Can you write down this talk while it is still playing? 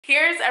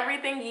Here's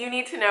everything you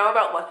need to know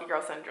about Lucky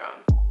Girl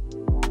Syndrome.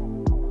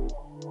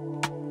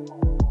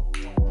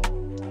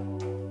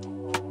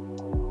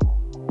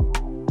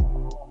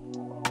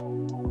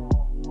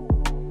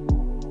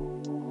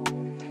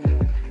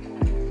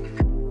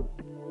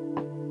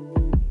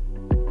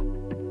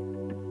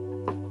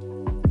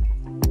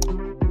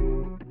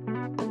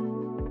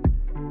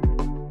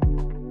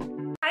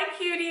 Hi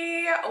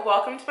cutie,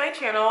 welcome to my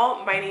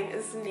channel. My name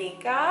is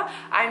Nika.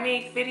 I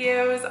make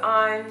videos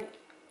on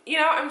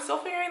I'm still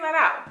figuring that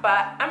out,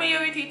 but I'm a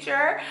yoga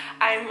teacher.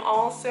 I'm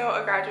also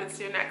a graduate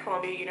student at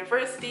Columbia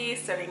University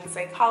studying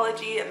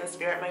psychology and the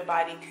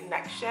spirit-mind-body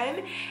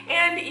connection.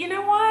 And you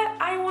know what?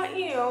 I want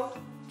you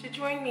to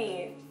join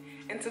me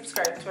and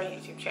subscribe to my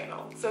YouTube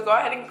channel. So go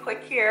ahead and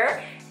click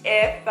here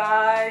if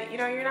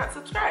you're not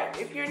subscribed.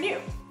 If you're new,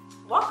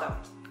 welcome.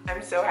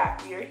 I'm so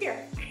happy you're here.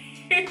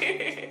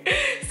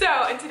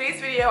 So in today's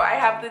video, I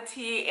have the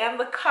tea and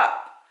the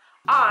cup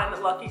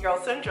on Lucky Girl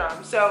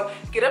Syndrome. So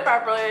get a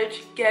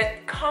beverage,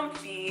 get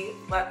comfy.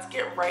 Let's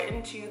get right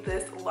into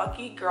this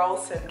Lucky Girl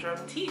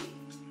Syndrome tea.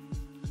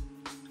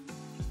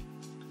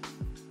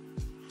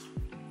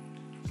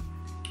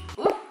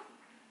 Ooh,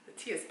 the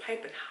tea is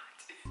piping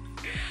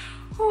hot.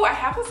 Ooh, I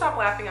have to stop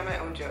laughing at my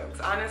own jokes.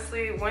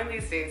 Honestly, one of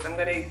these days I'm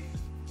gonna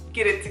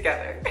get it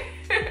together.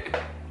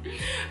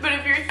 But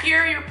if you're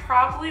here, you're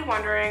probably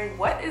wondering,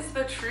 what is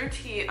the true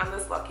tea on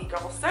this Lucky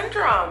Girl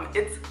Syndrome?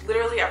 It's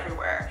literally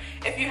everywhere.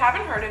 If you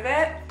haven't heard of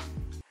it,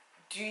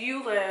 do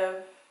you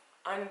live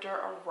under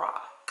a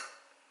rock?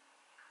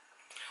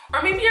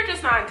 Or maybe you're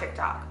just not on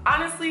TikTok.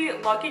 Honestly,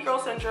 Lucky Girl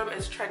Syndrome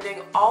is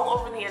trending all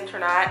over the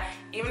internet,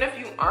 even if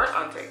you aren't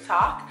on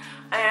TikTok.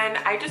 And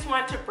I just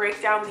want to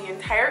break down the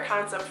entire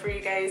concept for you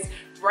guys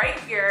right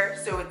here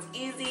so it's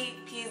easy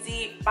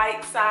peasy,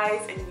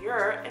 bite-sized, and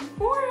you're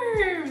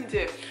informed.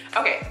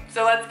 Okay,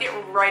 so let's get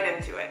right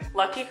into it.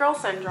 Lucky Girl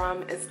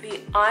Syndrome is the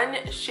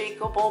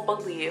unshakable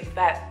belief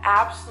that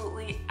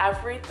absolutely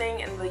everything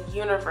in the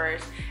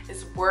universe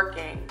is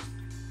working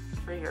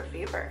for your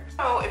favor.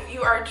 So if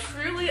you are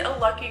truly a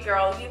lucky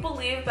girl, you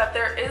believe that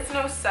there is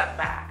no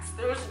setbacks.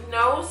 There's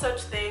no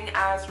such thing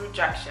as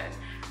rejection.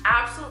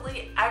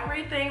 Absolutely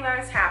everything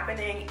that is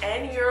happening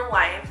in your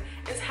life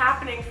is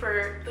happening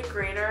for the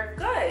greater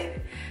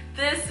good.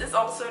 This is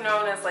also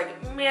known as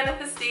like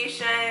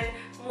manifestation,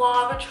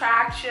 law of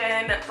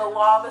attraction, the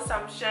law of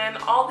assumption,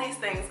 all these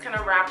things kind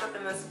of wrapped up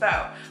in this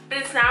bow. But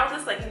it's now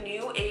this like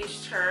new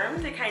age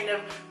term to kind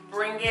of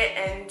bring it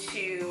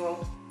into,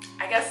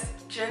 I guess,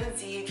 Gen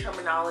Z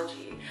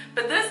terminology.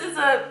 But this is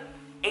a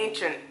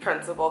ancient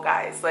principle,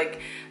 guys.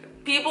 Like,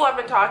 people have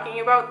been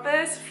talking about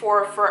this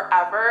for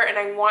forever, and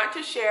I want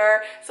to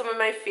share some of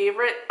my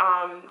favorite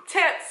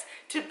tips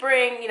to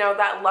bring,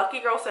 that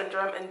Lucky Girl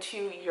Syndrome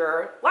into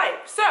your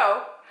life.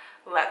 So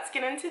let's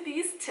get into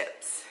these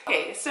tips.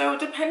 Okay, so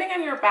depending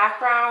on your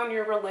background,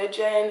 your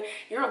religion,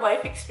 your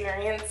life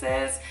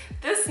experiences,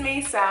 this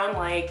may sound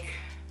like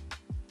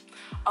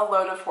a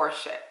load of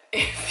horseshit.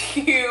 If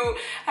you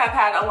have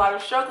had a lot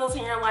of struggles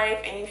in your life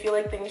and you feel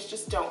like things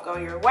just don't go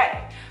your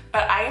way.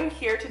 But I am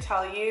here to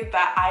tell you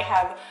that I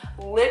have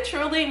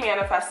literally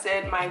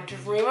manifested my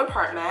dream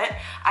apartment.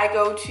 I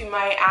go to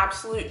my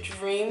absolute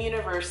dream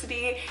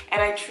university, and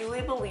I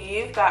truly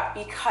believe that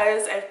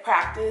because I've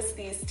practiced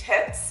these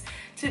tips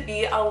to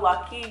be a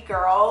lucky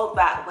girl,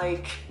 that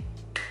like,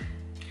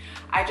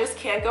 I just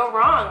can't go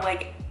wrong.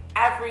 Like,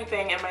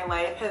 everything in my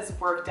life has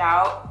worked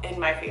out in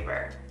my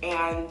favor,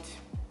 and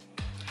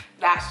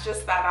that's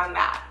just that on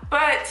that.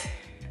 But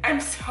I'm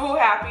so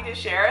happy to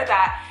share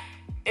that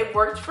it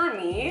worked for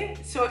me,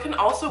 so it can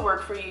also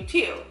work for you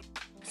too.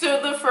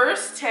 So the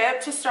first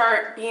tip to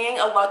start being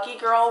a lucky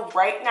girl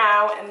right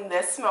now in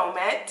this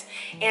moment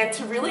and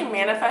to really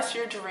manifest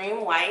your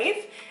dream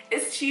life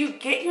is to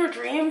get your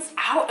dreams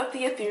out of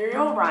the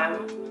ethereal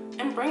realm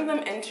and bring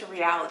them into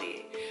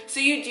reality. So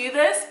you do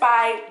this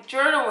by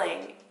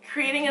journaling,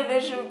 creating a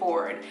vision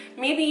board.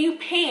 Maybe you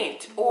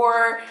paint,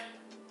 or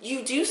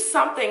you do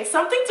something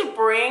to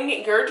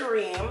bring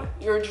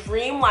your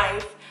dream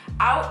life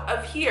out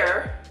of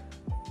here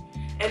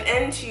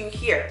and into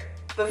here,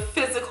 the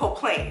physical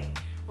plane,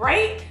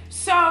 right?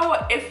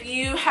 So if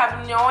you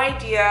have no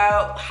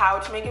idea how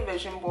to make a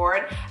vision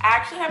board, I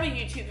actually have a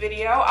YouTube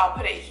video, I'll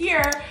put it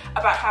here,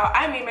 about how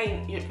I made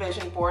my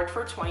vision board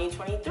for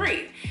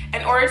 2023.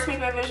 In order to make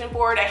my vision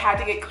board, I had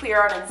to get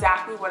clear on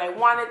exactly what I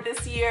wanted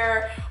this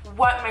year,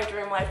 what my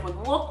dream life would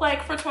look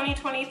like for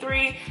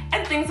 2023,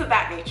 and things of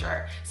that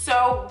nature.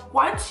 So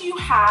once you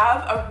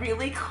have a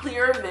really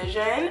clear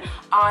vision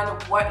on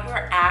what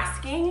you're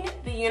asking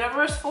the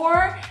universe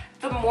for,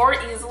 the more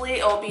easily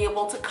it'll be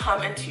able to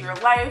come into your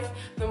life,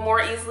 the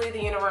more easily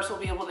the universe will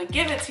be able to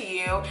give it to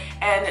you,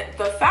 and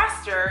the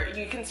faster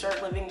you can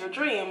start living your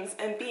dreams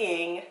and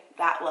being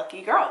that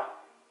lucky girl.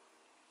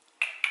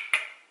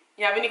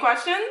 You have any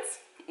questions?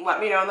 Let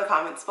me know in the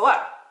comments below.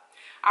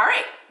 All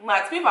right,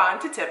 let's move on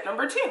to tip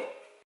number 2.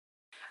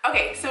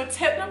 Okay, so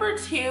tip number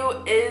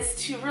 2 is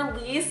to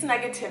release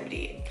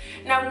negativity.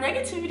 Now,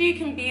 negativity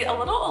can be a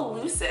little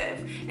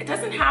elusive. It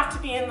doesn't have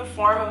to be in the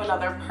form of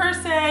another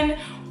person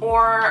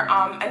or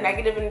a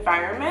negative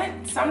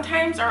environment.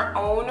 Sometimes our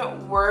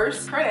own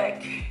worst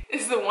critic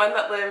is the one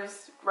that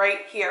lives right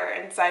here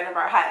inside of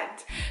our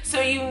heads.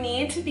 So you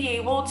need to be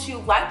able to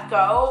let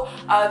go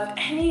of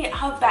any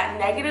of that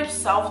negative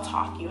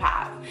self-talk you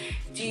have.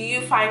 Do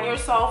you find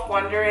yourself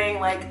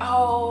wondering like,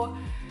 oh,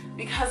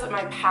 because of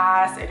my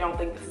past, I don't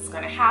think this is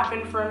gonna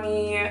happen for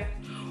me?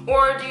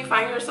 Or do you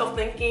find yourself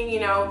thinking, you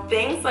know,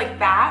 things like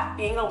that,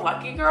 being a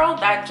lucky girl,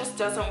 that just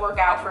doesn't work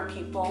out for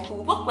people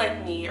who look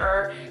like me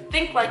or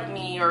think like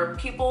me or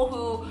people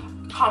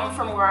who come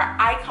from where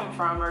I come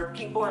from or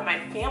people in my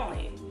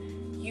family?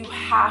 You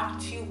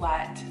have to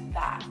let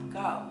that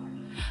go.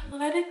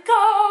 Let it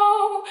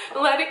go,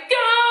 let it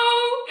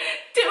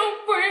go.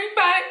 Don't worry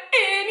about it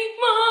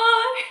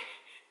anymore.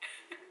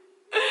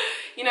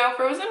 You know,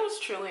 Frozen was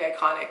truly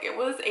iconic. It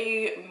was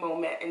a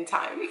moment in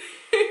time.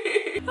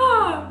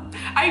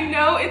 I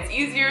know it's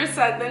easier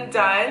said than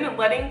done.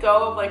 Letting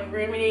go of like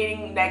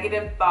ruminating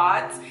negative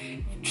thoughts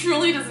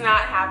truly does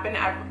not happen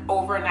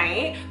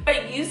overnight,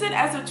 but use it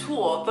as a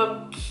tool.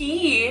 The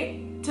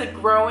key to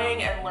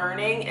growing and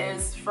learning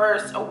is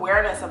first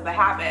awareness of the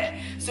habit.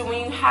 So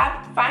when you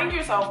find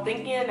yourself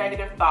thinking a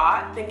negative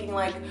thought, thinking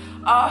like,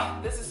 oh,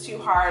 this is too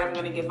hard, I'm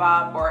gonna give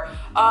up, or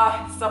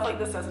stuff like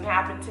this doesn't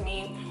happen to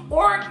me,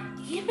 or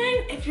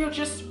even if you're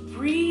just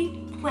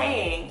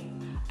replaying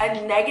a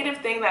negative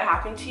thing that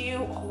happened to you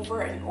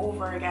over and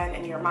over again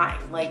in your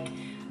mind, like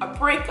a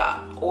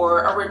breakup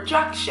or a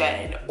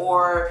rejection,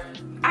 or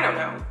I don't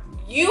know,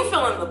 you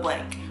fill in the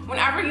blank.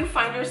 Whenever you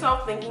find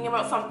yourself thinking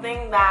about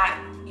something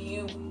that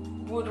you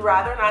would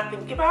rather not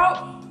think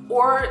about,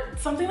 or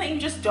something that you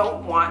just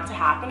don't want to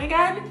happen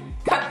again,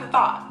 cut the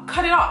thought,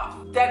 cut it off,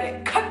 dead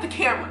it, cut the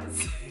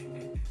cameras.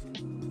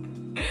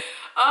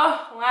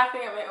 Oh,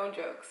 laughing at my own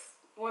jokes.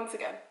 Once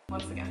again.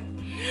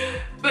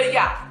 But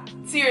yeah,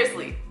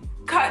 seriously,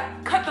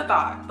 cut the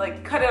thought,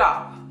 like cut it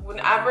off.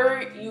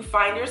 Whenever you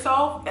find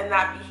yourself in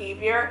that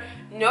behavior,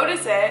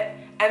 notice it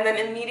and then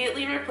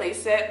immediately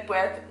replace it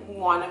with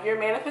one of your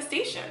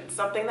manifestations,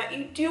 something that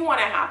you do want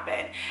to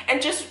happen.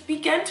 And just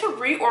begin to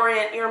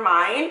reorient your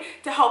mind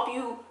to help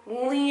you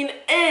lean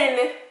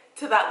in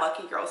to that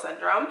lucky girl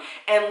syndrome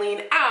and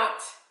lean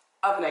out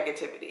of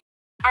negativity.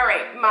 All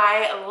right,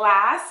 my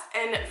last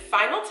and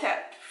final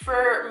tip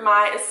for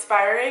my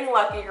aspiring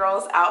lucky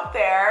girls out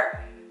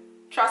there,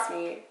 trust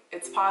me,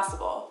 it's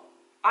possible.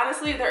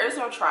 Honestly, there is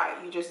no try,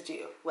 you just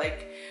do.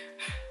 Like,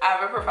 I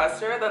have a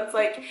professor that's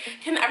like,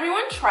 can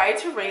everyone try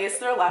to raise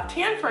their left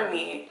hand for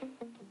me?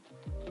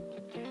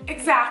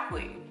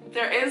 Exactly,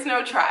 there is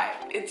no try,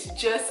 it's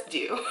just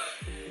do.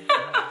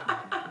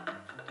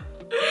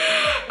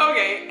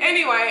 Okay,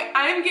 anyway,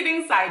 I'm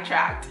getting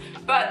sidetracked,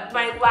 but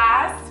my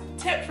last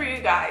tip for you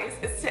guys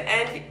is to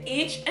end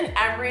each and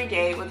every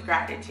day with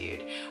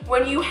gratitude.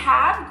 When you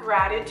have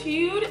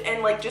gratitude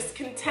and like just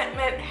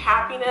contentment,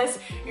 happiness,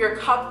 your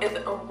cup is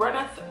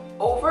runneth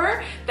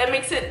over, that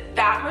makes it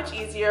that much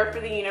easier for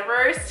the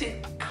universe to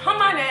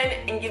come on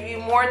in and give you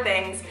more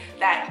things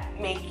that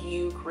make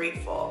you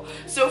grateful.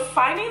 So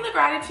finding the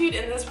gratitude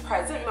in this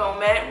present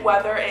moment,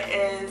 whether it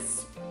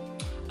is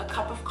a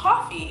cup of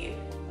coffee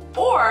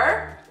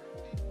or,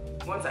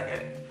 one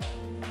second,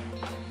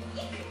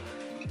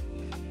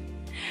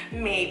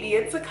 maybe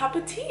it's a cup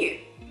of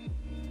tea.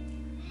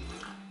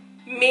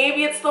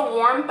 Maybe it's the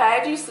warm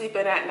bed you sleep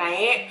in at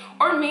night,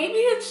 or maybe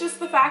it's just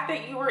the fact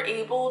that you were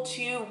able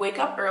to wake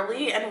up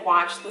early and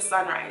watch the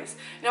sunrise.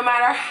 No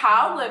matter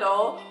how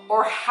little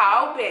or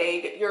how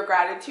big your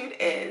gratitude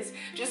is,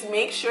 just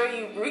make sure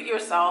you root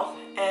yourself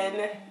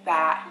in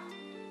that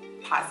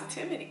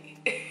positivity.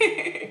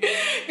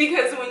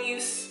 Because when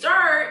you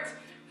start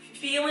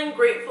feeling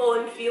grateful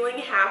and feeling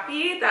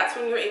happy, that's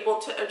when you're able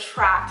to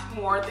attract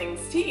more things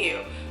to you.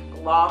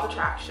 Law of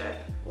attraction,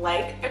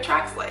 like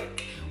attracts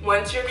like.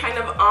 Once you're kind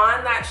of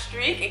on that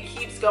streak, it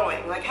keeps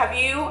going. Like, have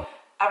you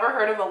ever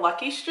heard of a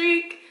lucky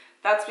streak?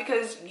 That's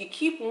because you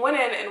keep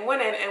winning and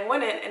winning and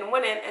winning and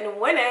winning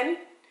and winning,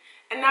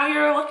 and now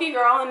you're a lucky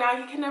girl and now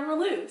you can never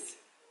lose.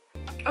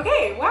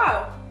 Okay,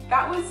 wow,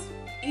 that was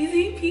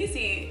easy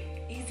peasy,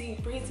 easy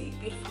breezy,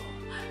 beautiful.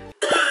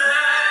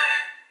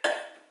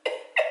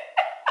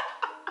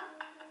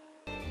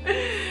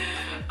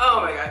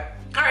 Oh my god.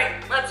 All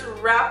right, let's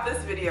wrap this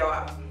video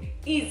up.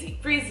 Easy,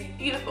 breezy,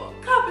 beautiful,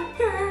 cover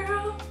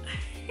girl.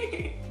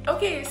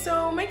 Okay,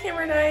 so my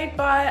camera died,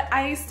 but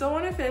I still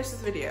want to finish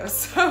this video.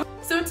 So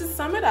to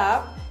sum it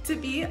up, to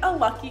be a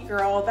lucky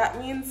girl, that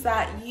means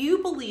that you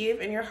believe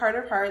in your heart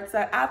of hearts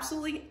that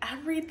absolutely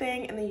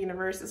everything in the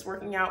universe is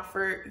working out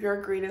for your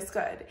greatest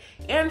good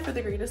and for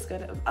the greatest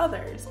good of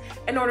others.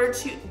 In order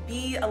to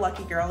be a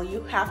lucky girl,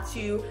 you have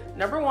to,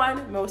 number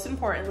one, most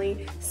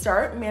importantly,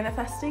 start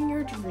manifesting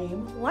your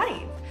dream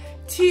life.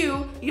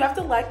 2, you have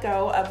to let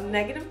go of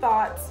negative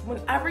thoughts.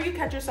 Whenever you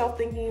catch yourself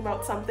thinking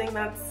about something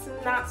that's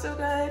not so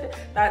good,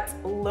 that's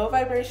low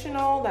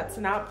vibrational, that's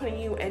not putting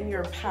you in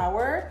your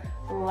power,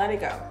 let it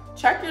go.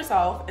 Check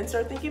yourself and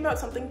start thinking about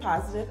something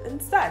positive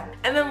instead.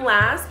 And then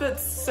last, but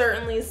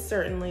certainly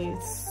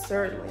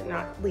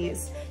not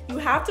least, you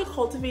have to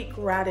cultivate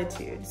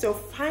gratitude. So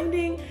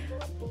finding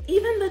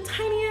even the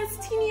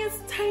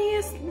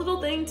tiniest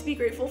little thing to be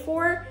grateful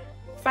for,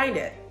 find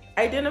it,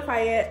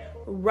 identify it,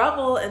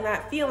 revel in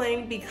that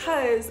feeling,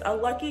 because a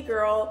lucky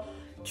girl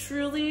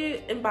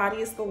truly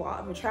embodies the law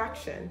of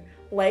attraction.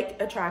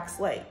 Like attracts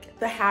like.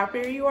 The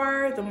happier you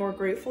are, the more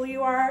grateful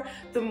you are,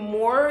 the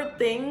more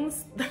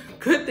things,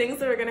 good things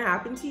that are gonna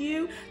happen to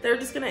you, they're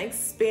just gonna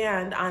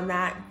expand on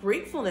that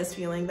gratefulness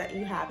feeling that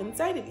you have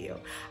inside of you.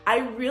 I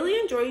really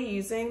enjoy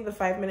using the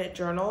 5-minute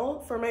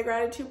journal for my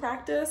gratitude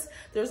practice.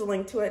 There's a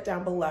link to it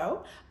down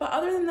below. But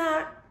other than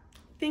that,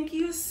 thank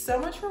you so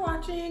much for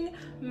watching.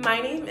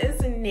 My name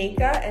is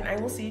Neka, and I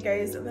will see you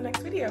guys in the next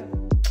video.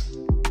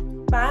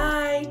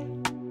 Bye.